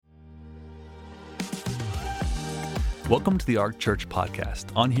Welcome to the Ark Church podcast.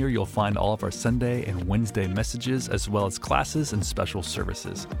 On here, you'll find all of our Sunday and Wednesday messages, as well as classes and special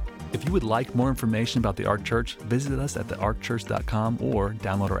services. If you would like more information about the Ark Church, visit us at thearkchurch.com or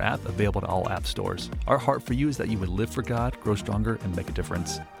download our app, available to all app stores. Our heart for you is that you would live for God, grow stronger, and make a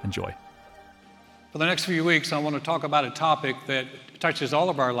difference. Enjoy. For the next few weeks, I want to talk about a topic that touches all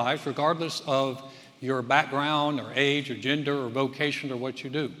of our lives, regardless of your background or age or gender or vocation or what you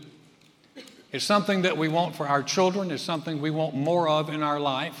do. It's something that we want for our children. It's something we want more of in our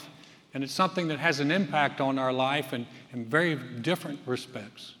life. And it's something that has an impact on our life in very different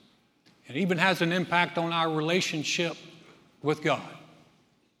respects. It even has an impact on our relationship with God.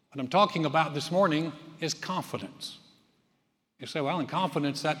 What I'm talking about this morning is confidence. You say, well, in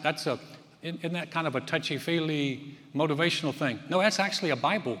confidence, isn't that kind of a touchy-feely motivational thing? No, that's actually a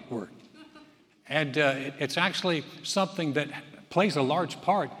Bible word. And it's actually something that plays a large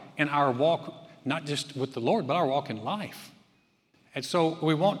part in our walk, not just with the Lord, but our walk in life. And so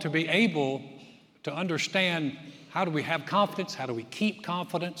we want to be able to understand, how do we have confidence? How do we keep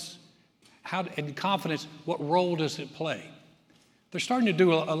confidence? In confidence, what role does it play? They're starting to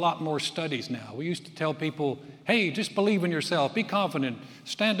do a lot more studies now. We used to tell people, hey, just believe in yourself, be confident,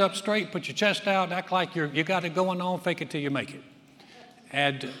 stand up straight, put your chest out, act like you got it going on, fake it till you make it.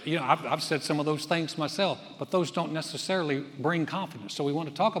 And, I've said some of those things myself, but those don't necessarily bring confidence. So we want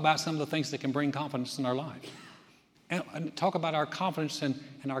to talk about some of the things that can bring confidence in our lives. And talk about our confidence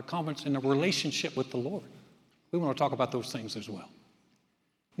and our confidence in a relationship with the Lord. We want to talk about those things as well.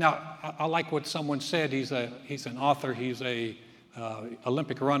 Now, I like what someone said. He's an author. He's a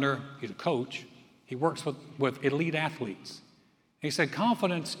Olympic runner. He's a coach. He works with elite athletes. He said,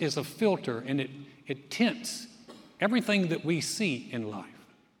 confidence is a filter, and it tints everything that we see in life.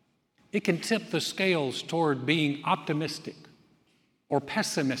 It can tip the scales toward being optimistic or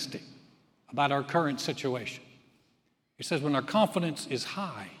pessimistic about our current situation. He says when our confidence is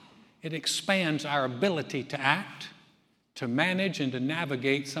high, it expands our ability to act, to manage, and to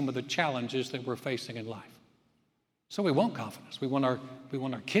navigate some of the challenges that we're facing in life. So we want confidence. We want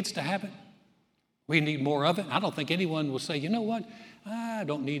our kids to have it. We need more of it. I don't think anyone will say, you know what, I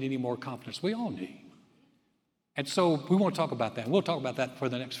don't need any more confidence. We all need. And so we want to talk about that. We'll talk about that for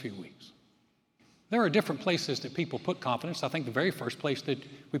the next few weeks. There are different places that people put confidence. I think the very first place that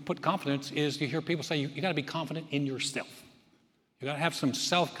we put confidence is you hear people say you got to be confident in yourself. You got to have some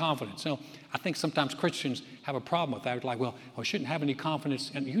self-confidence. So I think sometimes Christians have a problem with that. It's like, well, I shouldn't have any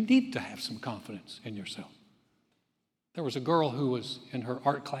confidence. And you need to have some confidence in yourself. There was a girl who was in her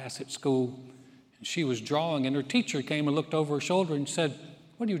art class at school, and she was drawing, and her teacher came and looked over her shoulder and said,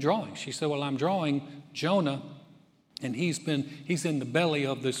 what are you drawing? She said, well, I'm drawing Jonah, and he's in the belly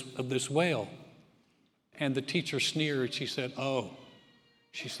of this whale. And the teacher sneered. She said,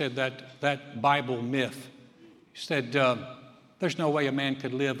 that Bible myth. She said, there's no way a man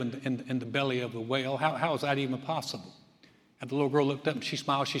could live in the belly of a whale. How is that even possible? And the little girl looked up and she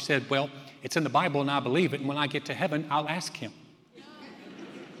smiled. She said, well, it's in the Bible and I believe it. And when I get to heaven, I'll ask him.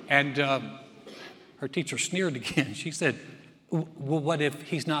 And her teacher sneered again. She said, well, what if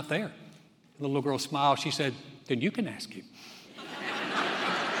he's not there? And the little girl smiled. She said, then you can ask him.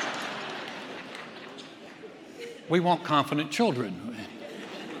 We want confident children.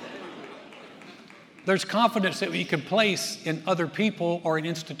 There's confidence that we can place in other people or in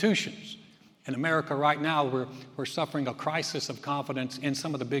institutions. In America right now, we're suffering a crisis of confidence in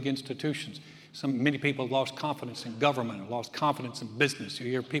some of the big institutions. Many people have lost confidence in government, have lost confidence in business. You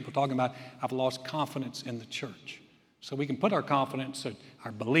hear people talking about, I've lost confidence in the church. So we can put our confidence,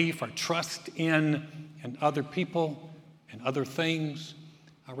 our belief, our trust in other people and other things.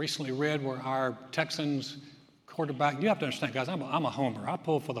 I recently read where our Texans quarterback, you have to understand, guys, I'm a homer. I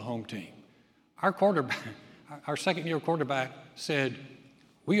pull for the home team. Our quarterback, our second-year quarterback said,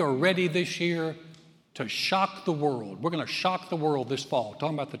 we are ready this year to shock the world. We're going to shock the world this fall,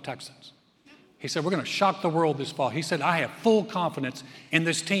 talking about the Texans. He said, we're going to shock the world this fall. He said, I have full confidence in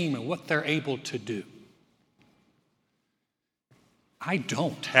this team and what they're able to do. I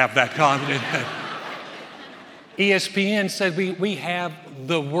don't have that confidence. ESPN said we have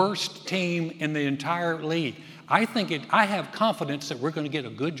the worst team in the entire league. I have confidence that we're going to get a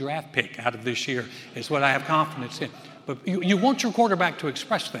good draft pick out of this year, is what I have confidence in. But you want your quarterback to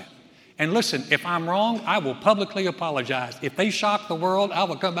express that. And listen, if I'm wrong, I will publicly apologize. If they shock the world, I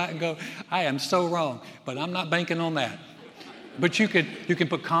will come back and go, I am so wrong. But I'm not banking on that. But you can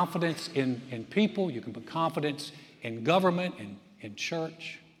put confidence in people. You can put confidence in government and in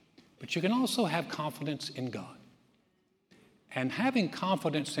church. But you can also have confidence in God. And having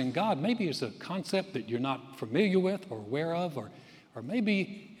confidence in God maybe is a concept that you're not familiar with or aware of, or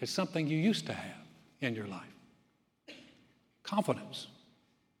maybe it's something you used to have in your life. Confidence.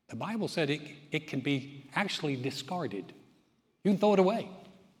 The Bible said it can be actually discarded. You can throw it away.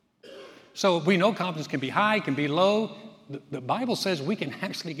 So we know confidence can be high, can be low. The Bible says we can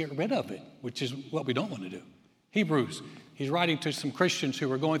actually get rid of it, which is what we don't want to do. Hebrews, he's writing to some Christians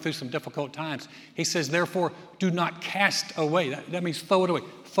who are going through some difficult times. He says, therefore, do not cast away. That means throw it away.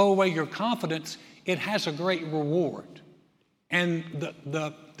 Throw away your confidence. It has a great reward. And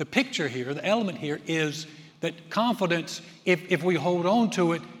the picture here, the element here is that confidence, if we hold on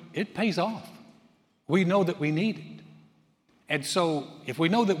to it, it pays off. We know that we need it. And so if we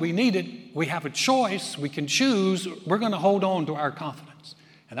know that we need it, we have a choice. We can choose. We're going to hold on to our confidence.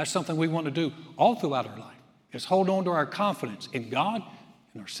 And that's something we want to do all throughout our life, is hold on to our confidence in God,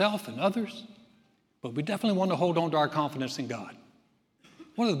 in ourselves, and others. But we definitely want to hold on to our confidence in God.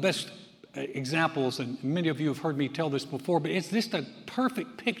 One of the best examples, and many of you have heard me tell this before, but it's just a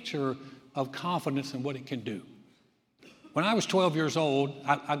perfect picture of confidence and what it can do. When I was 12 years old,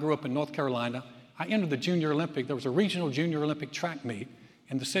 I grew up in North Carolina. I entered the Junior Olympic. There was a regional Junior Olympic track meet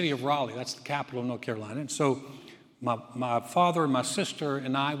in the city of Raleigh. That's the capital of North Carolina. And so my father and my sister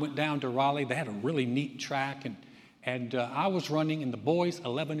and I went down to Raleigh. They had a really neat track, and I was running in the boys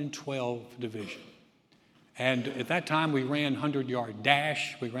 11 and 12 division. And at that time, we ran 100-yard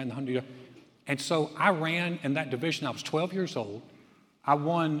dash. We ran the 100-yard. And so I ran in that division. I was 12 years old. I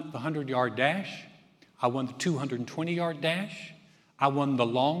won the 100-yard dash. I won the 220-yard dash. I won the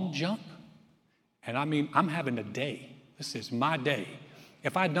long jump. And I mean, I'm having a day. This is my day.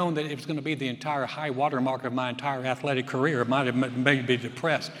 If I'd known that it was going to be the entire high water mark of my entire athletic career, I might have made me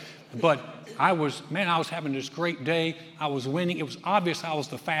depressed. But I was having this great day. I was winning. It was obvious I was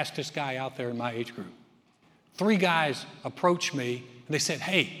the fastest guy out there in my age group. 3 guys approached me, and they said,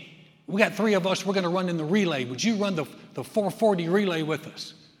 hey, we got 3 of us. We're going to run in the relay. Would you run the 440 relay with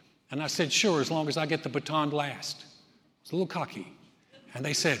us? And I said, sure, as long as I get the baton last. I was a little cocky. And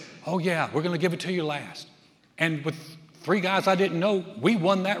they said, oh, yeah, we're going to give it to you last. And with 3 guys I didn't know, we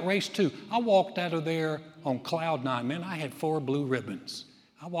won that race too. I walked out of there on cloud 9. Man, I had 4 blue ribbons.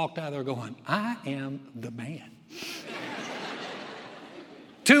 I walked out of there going, I am the man.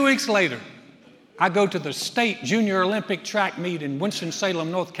 2 weeks later, I go to the state junior Olympic track meet in Winston-Salem,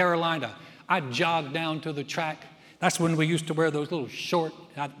 North Carolina. I jogged down to the track. That's when we used to wear those little short,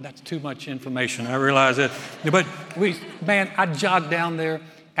 that's too much information, I realize that. But I jogged down there,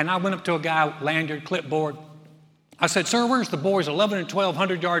 and I went up to a guy, lanyard, clipboard. I said, sir, where's the boys 11 and 12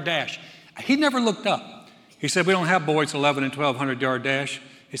 100-yard dash? He never looked up. He said, we don't have boys 11 and 12 100-yard dash.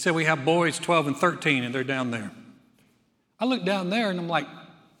 He said, we have boys 12 and 13, and they're down there. I looked down there, and I'm like,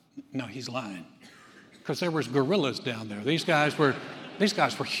 no, he's lying. Because there was gorillas down there. These guys were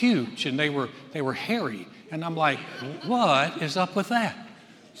huge, and they were hairy. And I'm like, what is up with that?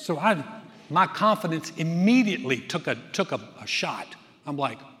 So my confidence immediately took a shot. I'm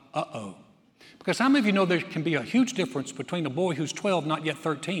like, uh-oh. Because how many of you know there can be a huge difference between a boy who's 12, not yet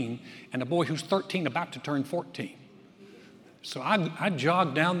 13, and a boy who's 13, about to turn 14? So I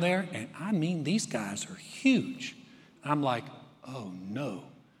jogged down there, and I mean, these guys are huge. I'm like, oh, no.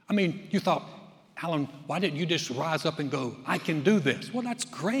 I mean, you thought, Alan, why didn't you just rise up and go, I can do this? Well, that's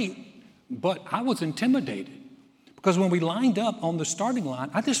great, but I was intimidated. Because when we lined up on the starting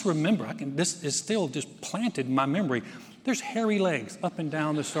line, I just remember, this is still just planted in my memory, there's hairy legs up and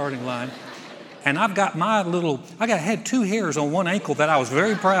down the starting line. And I've got I had 2 hairs on one ankle that I was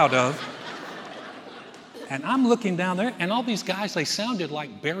very proud of. And I'm looking down there, and all these guys, they sounded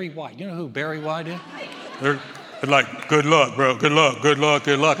like Barry White. You know who Barry White is? They're like, good luck, bro, good luck, good luck,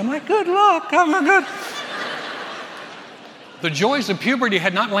 good luck. I'm like, good luck, come on, good. The joys of puberty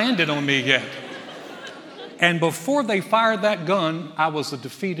had not landed on me yet. And before they fired that gun, I was a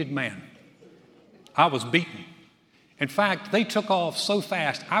defeated man. I was beaten. In fact, they took off so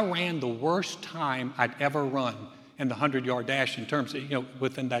fast, I ran the worst time I'd ever run in the 100-yard dash in terms of,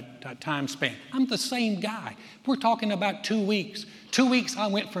 within that time span. I'm the same guy. We're talking about 2 weeks. 2 weeks, I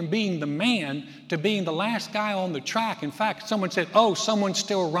went from being the man to being the last guy on the track. In fact, someone said, oh, someone's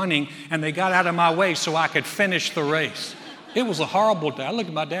still running, and they got out of my way so I could finish the race. It was a horrible day. I looked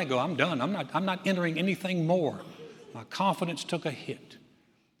at my dad and go, I'm done. I'm not entering anything more. My confidence took a hit.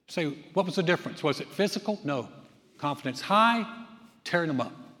 Say, what was the difference? Was it physical? No. Confidence high, tearing them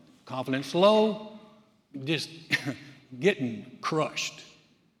up. Confidence low, just getting crushed.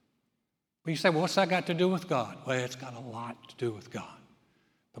 But you say, well, what's that got to do with God? Well, it's got a lot to do with God.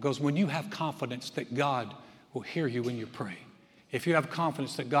 Because when you have confidence that God will hear you when you pray, if you have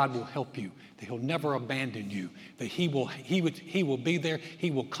confidence that God will help you, that He'll never abandon you, that He will be there, He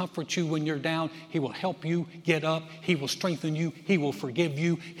will comfort you when you're down, He will help you get up, He will strengthen you, He will forgive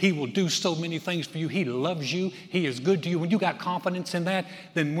you, He will do so many things for you, He loves you, He is good to you. When you got confidence in that,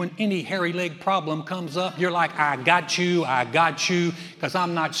 then when any hairy leg problem comes up, you're like, I got you, because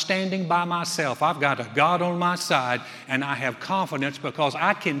I'm not standing by myself. I've got a God on my side, and I have confidence because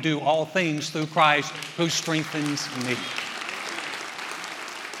I can do all things through Christ who strengthens me.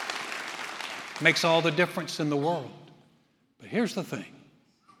 Makes all the difference in the world. But here's the thing.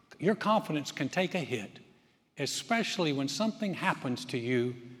 Your confidence can take a hit, especially when something happens to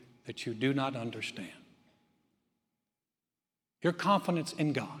you that you do not understand. Your confidence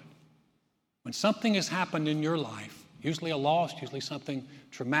in God. When something has happened in your life, usually a loss, usually something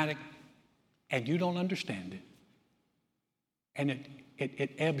traumatic, and you don't understand it, and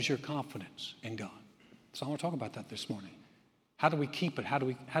it ebbs your confidence in God. So I want to talk about that this morning. How do we keep it? How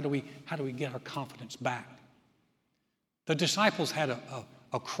do we get our confidence back? The disciples had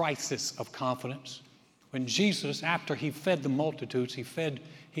a crisis of confidence. When Jesus, after He fed the multitudes, He fed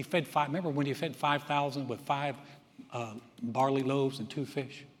five. Remember when He fed 5,000 with 5 barley loaves and 2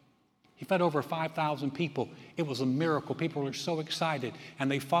 fish? He fed over 5,000 people. It was a miracle. People were so excited, and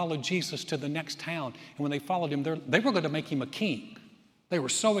they followed Jesus to the next town. And when they followed Him, they were going to make Him a king. They were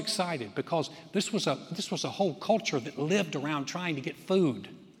so excited because this was a whole culture that lived around trying to get food.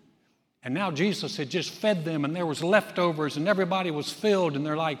 And now Jesus had just fed them, and there was leftovers, and everybody was filled, and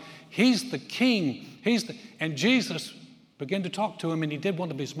they're like, He's the king. And Jesus began to talk to him, and He did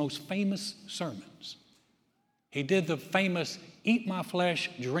one of His most famous sermons. He did the famous eat my flesh,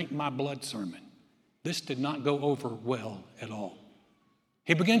 drink my blood sermon. This did not go over well at all.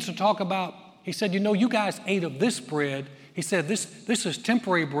 He begins to talk about, he said, you guys ate of this bread. He said, this is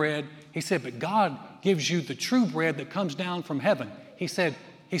temporary bread. He said, but God gives you the true bread that comes down from heaven. He said,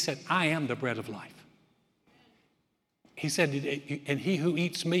 I am the bread of life. He said, and he who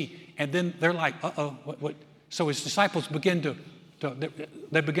eats me. And then they're like, what? So His disciples begin to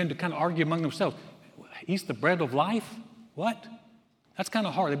kind of argue among themselves. He's the bread of life? What? That's kind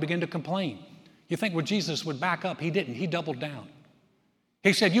of hard. They begin to complain. You think, well, Jesus would back up. He didn't. He doubled down.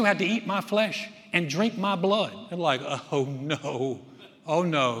 He said, you had to eat my flesh and drink my blood. And like, oh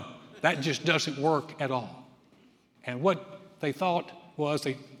no, that just doesn't work at all. And what they thought was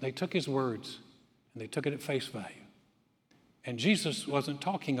they took His words and they took it at face value. And Jesus wasn't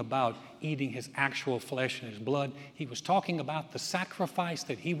talking about eating His actual flesh and His blood. He was talking about the sacrifice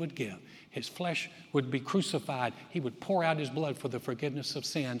that He would give. His flesh would be crucified. He would pour out His blood for the forgiveness of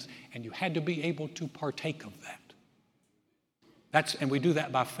sins, and you had to be able to partake of that. And we do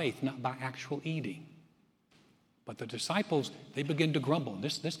that by faith, not by actual eating. But the disciples, they begin to grumble.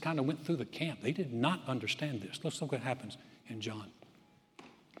 This kind of went through the camp. They did not understand this. Let's look what happens in John.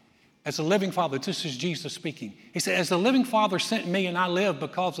 As the living Father, this is Jesus speaking. He said, as the living Father sent me and I live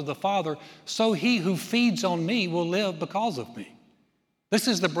because of the Father, so he who feeds on me will live because of me. This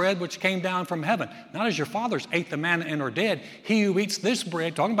is the bread which came down from heaven. Not as your fathers ate the manna and are dead. He who eats this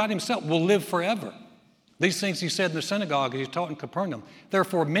bread, talking about Himself, will live forever. These things He said in the synagogue as He taught in Capernaum.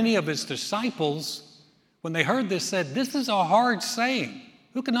 Therefore, many of His disciples, when they heard this, said, this is a hard saying.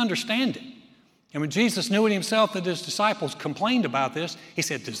 Who can understand it? And when Jesus knew in Himself that His disciples complained about this, He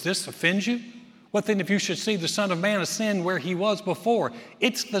said, does this offend you? What then if you should see the Son of Man ascend where He was before?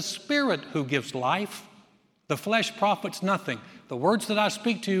 It's the Spirit who gives life. The flesh profits nothing. The words that I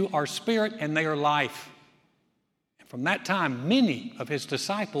speak to you are spirit and they are life. And from that time, many of His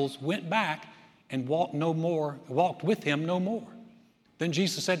disciples went back and walked with Him no more. Then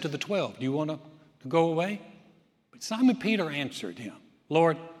Jesus said to the 12, do you want to go away? But Simon Peter answered Him,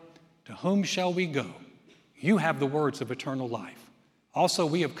 Lord, to whom shall we go? You have the words of eternal life. Also,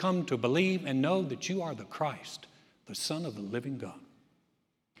 we have come to believe and know that You are the Christ, the Son of the living God.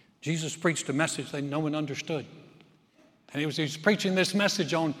 Jesus preached a message that no one understood. And he was preaching this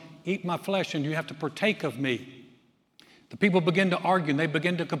message on eat my flesh and you have to partake of me. The people begin to argue and they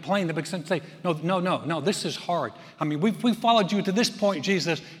begin to complain. They begin to say, no, this is hard. I mean, we followed you to this point,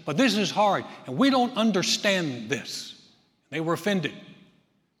 Jesus, but this is hard. And we don't understand this. They were offended.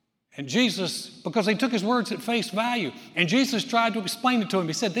 And Jesus, because they took His words at face value, and Jesus tried to explain it to them.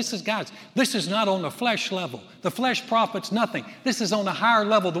 He said, this is not on the flesh level. The flesh profits nothing. This is on a higher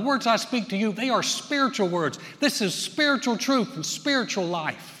level. The words I speak to you, they are spiritual words. This is spiritual truth and spiritual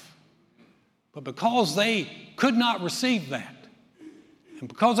life. But because they could not receive that, and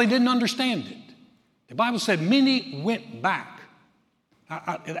because they didn't understand it, the Bible said many went back.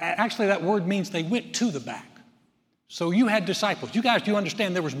 Actually, that word means they went to the back. So you had disciples. You guys do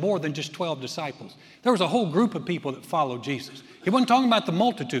understand there was more than just 12 disciples. There was a whole group of people that followed Jesus. He wasn't talking about the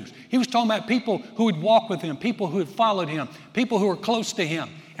multitudes. He was talking about people who would walk with him, people who had followed him, people who were close to him.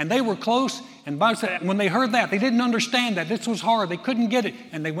 And they were close, and the Bible said when they heard that, they didn't understand that. This was hard. They couldn't get it,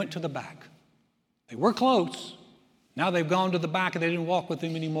 and they went to the back. They were close. Now they've gone to the back, and they didn't walk with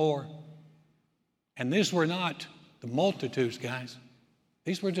him anymore. And these were not the multitudes, guys.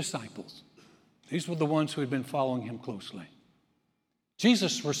 These were disciples. These were the ones who had been following him closely.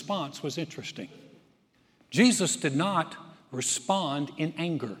 Jesus' response was interesting. Jesus did not respond in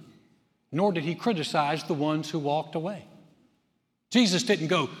anger, nor did he criticize the ones who walked away. Jesus didn't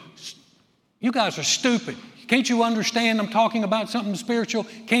go, you guys are stupid. Can't you understand I'm talking about something spiritual?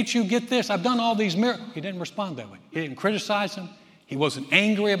 Can't you get this? I've done all these miracles. He didn't respond that way. He didn't criticize them. He wasn't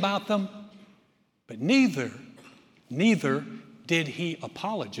angry about them. But neither did he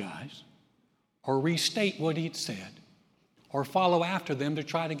apologize or restate what he'd said or follow after them to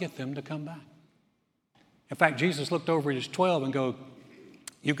try to get them to come back. In fact, Jesus looked over at his 12 and go,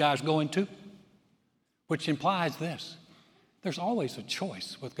 you guys going too? Which implies this. There's always a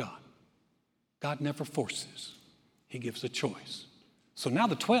choice with God. God never forces. He gives a choice. So now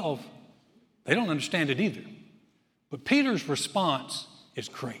the 12, they don't understand it either. But Peter's response is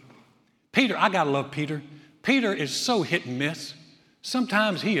great. Peter, I got to love Peter. Peter is so hit and miss.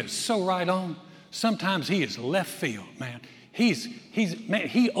 Sometimes he is so right on. Sometimes he is left field, man.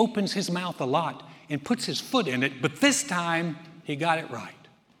 He opens his mouth a lot and puts his foot in it, but this time he got it right.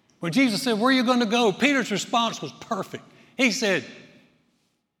 When Jesus said, where are you going to go? Peter's response was perfect. He said,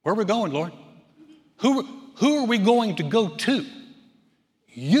 where are we going, Lord? Who are we going to go to?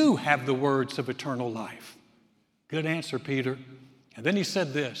 You have the words of eternal life. Good answer, Peter. And then he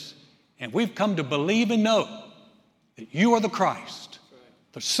said this, and we've come to believe and know that you are the Christ,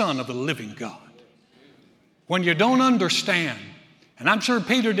 the Son of the living God. When you don't understand, and I'm sure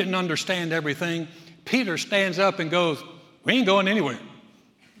Peter didn't understand everything, Peter stands up and goes, we ain't going anywhere.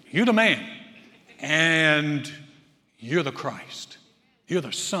 You're the man, and you're the Christ. You're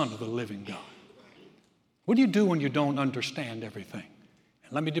the Son of the living God. What do you do when you don't understand everything?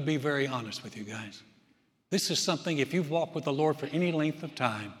 And let me be very honest with you guys. This is something, if you've walked with the Lord for any length of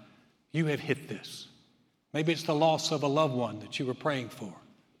time, you have hit this. Maybe it's the loss of a loved one that you were praying for.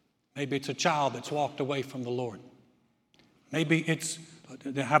 Maybe it's a child that's walked away from the Lord. Maybe it's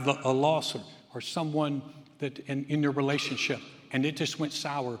to have a loss or someone that in your relationship, and it just went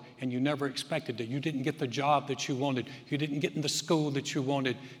sour and you never expected it. You didn't get the job that you wanted. You didn't get in the school that you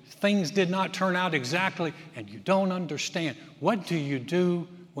wanted. Things did not turn out exactly, and you don't understand. What do you do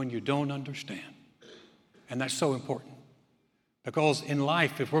when you don't understand? And that's so important. Because in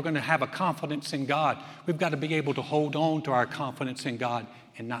life, if we're going to have a confidence in God, we've got to be able to hold on to our confidence in God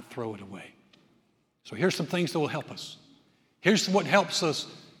and not throw it away. So here's some things that will help us. Here's what helps us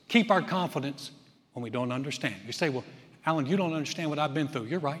keep our confidence when we don't understand. You say, well, Alan, you don't understand what I've been through.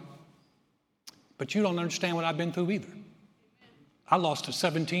 You're right. But you don't understand what I've been through either. I lost a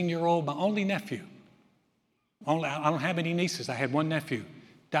 17-year-old, my only nephew. I don't have any nieces. I had one nephew.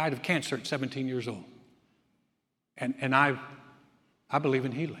 Died of cancer at 17 years old. And I believe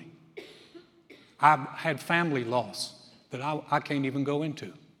in healing. I've had family loss that I can't even go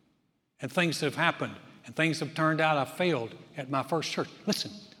into. And things have happened, and things have turned out. I failed at my first church.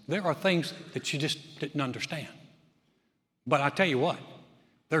 Listen, there are things that you just didn't understand. But I tell you what,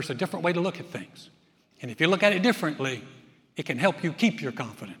 there's a different way to look at things. And if you look at it differently, it can help you keep your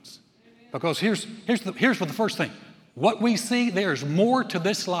confidence. Because here's the first thing. What we see, there's more to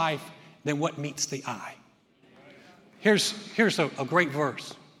this life than what meets the eye. Here's a great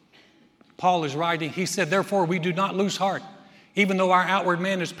verse. Paul is writing, he said, therefore we do not lose heart. Even though our outward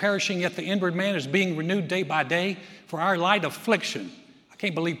man is perishing, yet the inward man is being renewed day by day. For our light affliction, I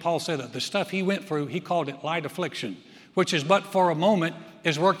can't believe Paul said that. The stuff he went through, he called it light affliction, which is but for a moment,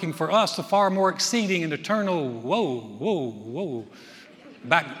 is working for us the far more exceeding and eternal,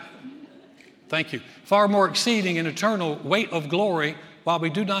 thank you. Far more exceeding and eternal weight of glory, while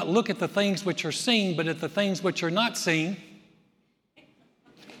we do not look at the things which are seen, but at the things which are not seen.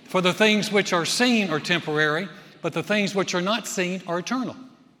 For the things which are seen are temporary, but the things which are not seen are eternal.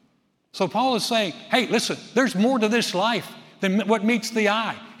 So Paul is saying, hey, listen, there's more to this life than what meets the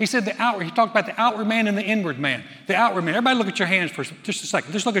eye. He said he talked about the outward man and the inward man. The outward man. Everybody look at your hands for just a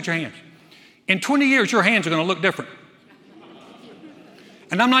second. Just look at your hands. In 20 years, your hands are going to look different.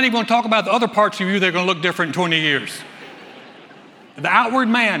 And I'm not even going to talk about the other parts of you that are going to look different in 20 years. The outward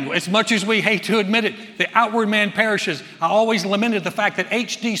man, as much as we hate to admit it, the outward man perishes. I always lamented the fact that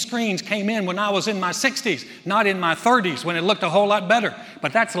HD screens came in when I was in my 60s, not in my 30s when it looked a whole lot better.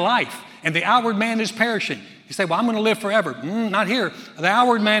 But that's life. And the outward man is perishing. You say, well, I'm going to live forever. Not here. The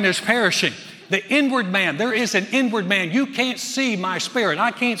outward man is perishing. The inward man, there is an inward man. You can't see my spirit.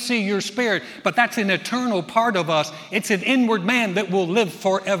 I can't see your spirit, but that's an eternal part of us. It's an inward man that will live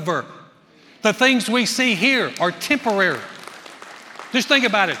forever. The things we see here are temporary. Just think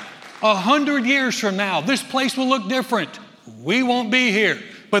about it. 100 years from now, this place will look different. We won't be here,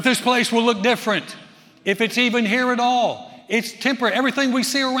 but this place will look different. If it's even here at all. It's temporary. Everything we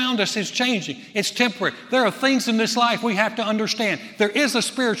see around us is changing. It's temporary. There are things in this life we have to understand. There is a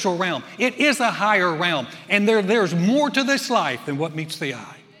spiritual realm. It is a higher realm. And there's more to this life than what meets the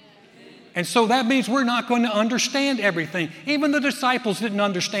eye. And so that means we're not going to understand everything. Even the disciples didn't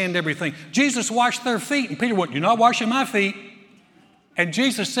understand everything. Jesus washed their feet, and Peter went, "You're not washing my feet." And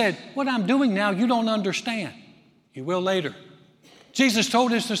Jesus said, "What I'm doing now, you don't understand. You will later." Jesus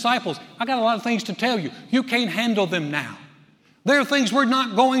told his disciples, "I got a lot of things to tell you. You can't handle them now. There are things we're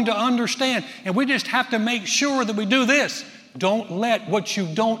not going to understand, and we just have to make sure that we do this. Don't let what you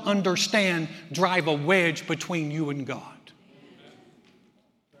don't understand drive a wedge between you and God."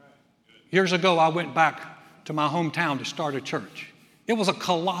 Years ago, I went back to my hometown to start a church. It was a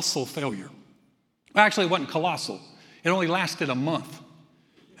colossal failure. Actually, it wasn't colossal. It only lasted a month.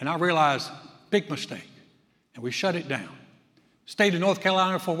 And I realized, big mistake. And we shut it down. Stayed in North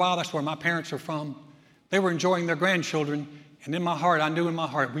Carolina for a while. That's where my parents are from. They were enjoying their grandchildren. And in my heart, I knew in my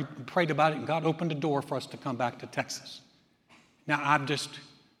heart, we prayed about it, and God opened the door for us to come back to Texas. Now,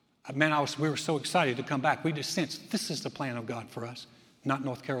 we were so excited to come back. We just sensed this is the plan of God for us, not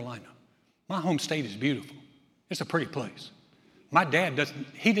North Carolina. My home state is beautiful. It's a pretty place. My dad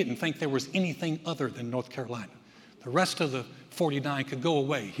he didn't think there was anything other than North Carolina. The rest of the 49 could go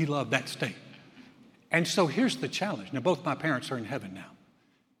away. He loved that state. And so here's the challenge. Now, both my parents are in heaven now.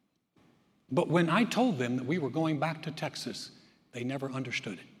 But when I told them that we were going back to Texas, they never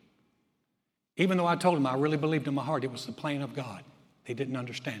understood it. Even though I told them I really believed in my heart it was the plan of God, they didn't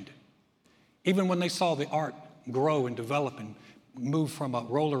understand it. Even when they saw the art grow and develop and move from a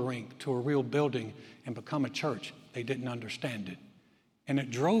roller rink to a real building and become a church, they didn't understand it. And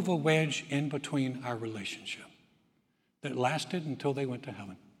it drove a wedge in between our relationship that lasted until they went to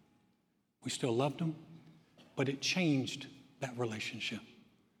heaven. We still loved them, but it changed that relationship.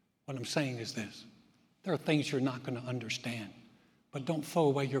 What I'm saying is this. There are things you're not going to understand, but don't throw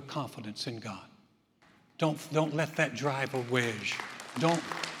away your confidence in God. Don't let that drive a wedge. Don't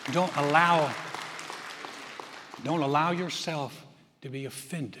allow yourself to be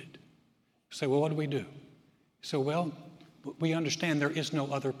offended. You say, well, what do we do? So, well, we understand there is no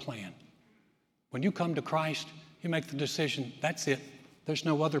other plan. When you come to Christ, you make the decision, that's it. There's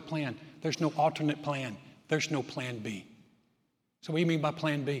no other plan. There's no alternate plan. There's no plan B. So what do you mean by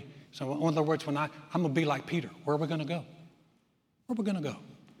plan B? So in other words, I'm going to be like Peter. Where are we going to go? Where are we going to go?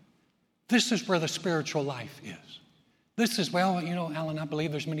 This is where the spiritual life is. This is, Alan, I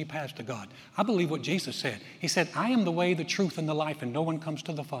believe there's many paths to God. I believe what Jesus said. He said, I am the way, the truth, and the life, and no one comes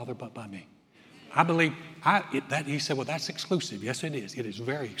to the Father but by me. I believe that. He said, well, that's exclusive. Yes, it is. It is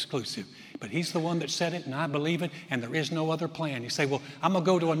very exclusive. But he's the one that said it, and I believe it, and there is no other plan. You say, well, I'm going to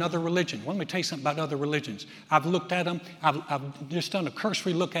go to another religion. Well, let me tell you something about other religions. I've looked at them. I've just done a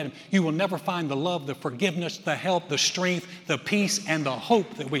cursory look at them. You will never find the love, the forgiveness, the help, the strength, the peace, and the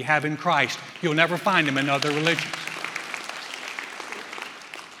hope that we have in Christ. You'll never find them in other religions.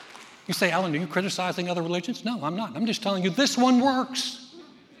 You say, Alan, are you criticizing other religions? No, I'm not. I'm just telling you this one works.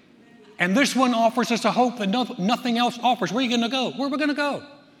 And this one offers us a hope that nothing else offers. Where are you going to go? Where are we going to go?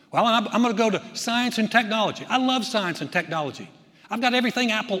 Well, I'm going to go to science and technology. I love science and technology. I've got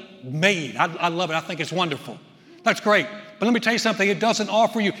everything Apple made. I love it. I think it's wonderful. That's great. But let me tell you something. It doesn't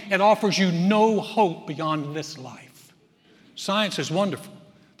offer you. It offers you no hope beyond this life. Science is wonderful.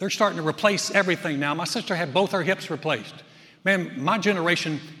 They're starting to replace everything now. My sister had both her hips replaced. Man, my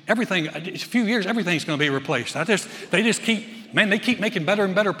generation, everything, a few years, everything's going to be replaced. They keep making better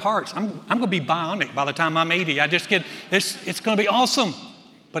and better parts. I'm going to be bionic by the time I'm 80. It's going to be awesome.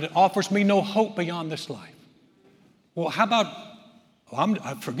 But it offers me no hope beyond this life. Well, how about,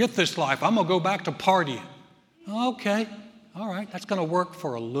 I forget this life. I'm going to go back to partying. Okay, all right. That's going to work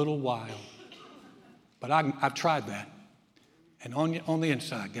for a little while. But I've tried that. And on the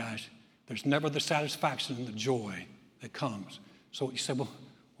inside, guys, there's never the satisfaction and the joy that comes. So you say, well,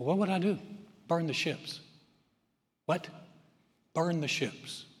 what would I do? Burn the ships. What? Burn the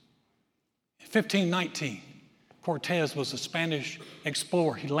ships. In 1519, Cortez was a Spanish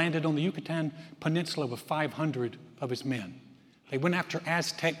explorer. He landed on the Yucatan Peninsula with 500 of his men. They went after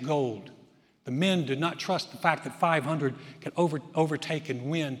Aztec gold. The men did not trust the fact that 500 could overtake and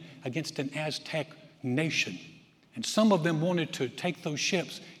win against an Aztec nation. And some of them wanted to take those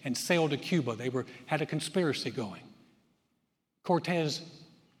ships and sail to Cuba. They had a conspiracy going. Cortez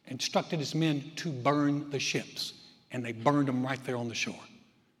instructed his men to burn the ships, and they burned them right there on the shore.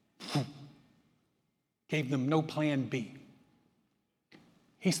 Gave them no plan B.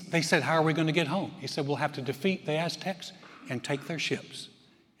 They said, how are we going to get home? He said, we'll have to defeat the Aztecs and take their ships.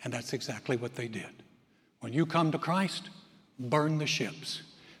 And that's exactly what they did. When you come to Christ, burn the ships.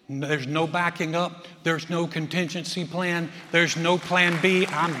 There's no backing up. There's no contingency plan. There's no plan B.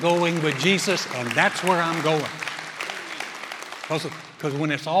 I'm going with Jesus, and that's where I'm going. Because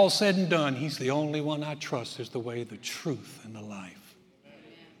when it's all said and done, he's the only one I trust is the way, the truth, and the life.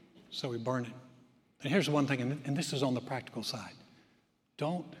 So we burn it. And here's one thing, and this is on the practical side.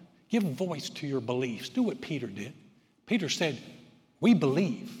 Don't give voice to your beliefs. Do what Peter did. Peter said, we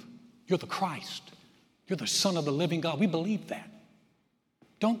believe you're the Christ. You're the Son of the living God. We believe that.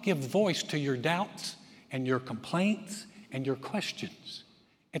 Don't give voice to your doubts and your complaints and your questions.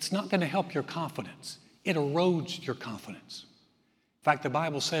 It's not going to help your confidence. It erodes your confidence. In fact, the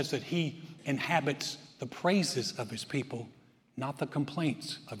Bible says that he inhabits the praises of his people, not the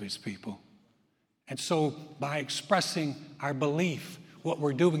complaints of his people. And so by expressing our belief, what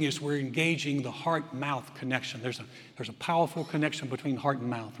we're doing is we're engaging the heart-mouth connection. There's a powerful connection between heart and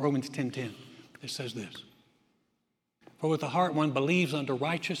mouth. Romans 10:10. It says this. For with the heart one believes unto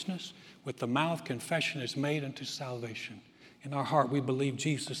righteousness, with the mouth confession is made unto salvation. In our heart we believe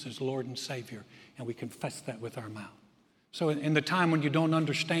Jesus is Lord and Savior, and we confess that with our mouth. So in the time when you don't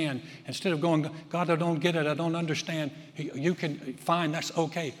understand, instead of going, God, I don't get it, I don't understand, you can, fine, that's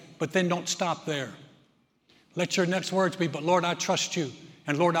okay. But then don't stop there. Let your next words be, but Lord, I trust you.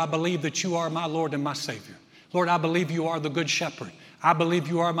 And Lord, I believe that you are my Lord and my Savior. Lord, I believe you are the good shepherd. I believe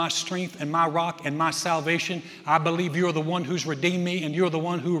you are my strength and my rock and my salvation. I believe you are the one who's redeemed me and you're the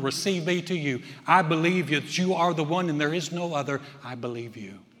one who received me to you. I believe that you are the one and there is no other. I believe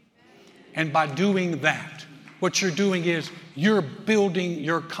you. And by doing that, what you're doing is you're building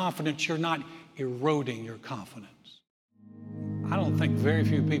your confidence. You're not eroding your confidence. I don't think very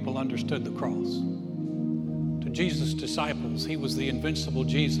few people understood the cross. To Jesus' disciples, he was the invincible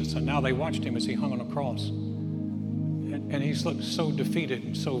Jesus, and now they watched him as he hung on a cross. And he's looked so defeated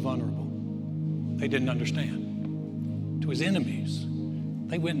and so vulnerable. They didn't understand. To his enemies,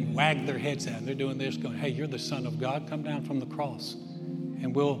 they went and wagged their heads at him. They're doing this, going, hey, you're the Son of God. Come down from the cross,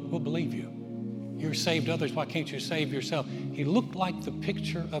 and we'll believe you. You saved others. Why can't you save yourself? He looked like the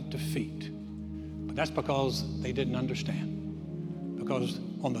picture of defeat. But that's because they didn't understand. Because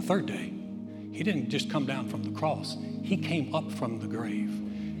on the third day, he didn't just come down from the cross. He came up from the grave.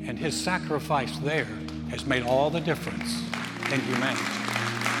 And his sacrifice there has made all the difference in humanity.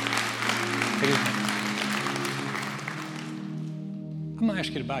 I'm going to ask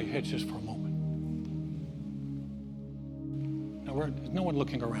you to bow your heads just for a moment. Now, there's no one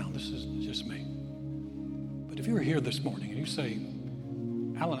looking around. This is just me. But if you were here this morning and you say,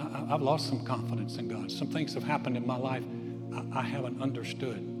 Alan, I've lost some confidence in God. Some things have happened in my life I haven't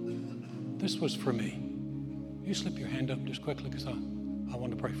understood. This was for me. You slip your hand up just quickly because I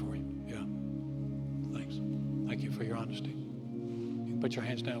want to pray for you. Yeah. Thanks. Thank you for your honesty. You can put your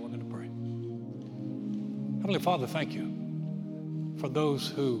hands down. We're going to pray. Heavenly Father, thank you for those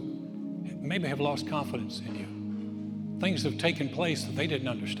who maybe have lost confidence in you. Things have taken place that they didn't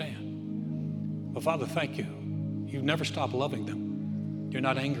understand. But Father, thank you. You've never stopped loving them. You're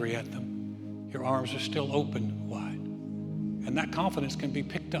not angry at them. Your arms are still open wide. And that confidence can be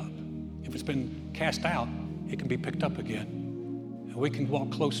picked up. If it's been cast out, it can be picked up again. And we can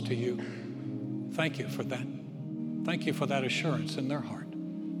walk close to you. Thank you for that. Thank you for that assurance in their heart.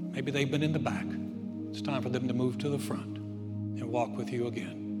 Maybe they've been in the back. It's time for them to move to the front and walk with you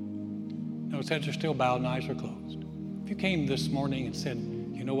again. Now, heads are still bowed and eyes are closed. If you came this morning and said,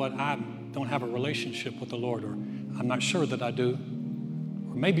 you know what, I don't have a relationship with the Lord, or I'm not sure that I do,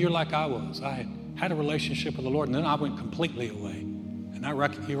 or maybe you're like I was. I had a relationship with the Lord, and then I went completely away.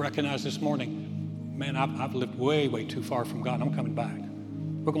 And you recognize this morning, man, I've lived way, way too far from God. I'm coming back.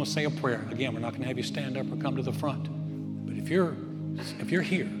 We're going to say a prayer. Again, we're not going to have you stand up or come to the front. But if you're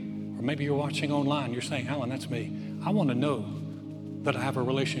here, or maybe you're watching online, you're saying, Alan, that's me. I want to know that I have a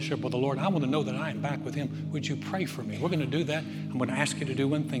relationship with the Lord. I want to know that I am back with him. Would you pray for me? We're going to do that. I'm going to ask you to do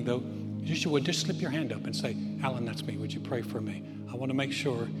one thing, though. Just slip your hand up and say, Alan, that's me. Would you pray for me? I want to make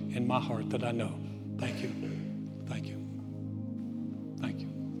sure in my heart that I know. Thank you. Thank you. Thank you.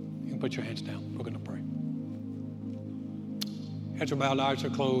 You can put your hands down. We're going to pray. Heads are bowed, eyes are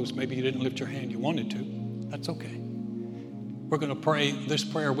closed. Maybe you didn't lift your hand. You wanted to. That's okay. We're going to pray this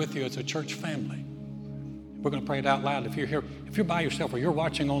prayer with you as a church family. We're going to pray it out loud. If you're here, if you're by yourself or you're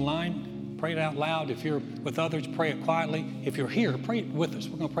watching online, Pray it out loud. If you're with others, pray it quietly. If you're here, pray it with us.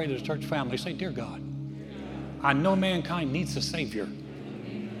 We're going to pray to the church family. Say, Dear God, I know mankind needs a Savior.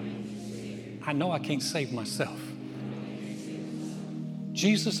 I know I can't save myself.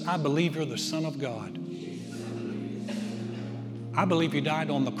 Jesus, I believe you're the Son of God. I believe you died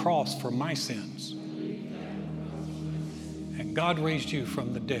on the cross for my sins. And God raised you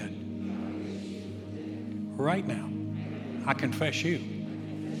from the dead. Right now, I confess you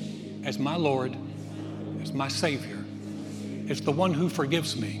as my Lord, as my Savior, as the one who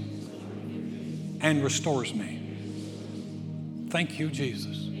forgives me and restores me. Thank you,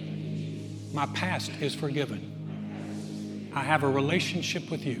 Jesus. My past is forgiven. I have a relationship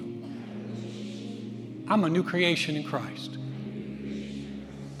with you. I'm a new creation in Christ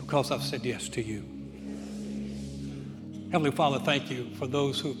because I've said yes to you. Heavenly Father, thank you for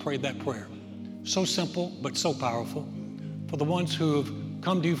those who have prayed that prayer. So simple, but so powerful. For the ones who have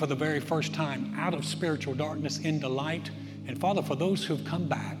come to you for the very first time out of spiritual darkness into light. And Father, for those who've come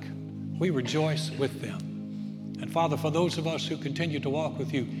back, we rejoice with them. And Father, for those of us who continue to walk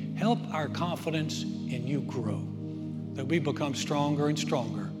with you, help our confidence in you grow, that we become stronger and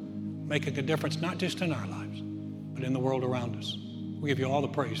stronger, making a difference not just in our lives, but in the world around us. We give you all the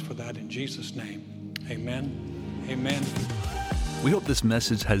praise for that in Jesus' name. Amen. Amen. We hope this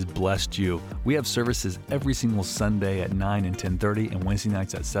message has blessed you. We have services every single Sunday at 9 and 10:30 and Wednesday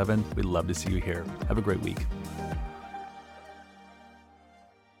nights at 7. We'd love to see you here. Have a great week.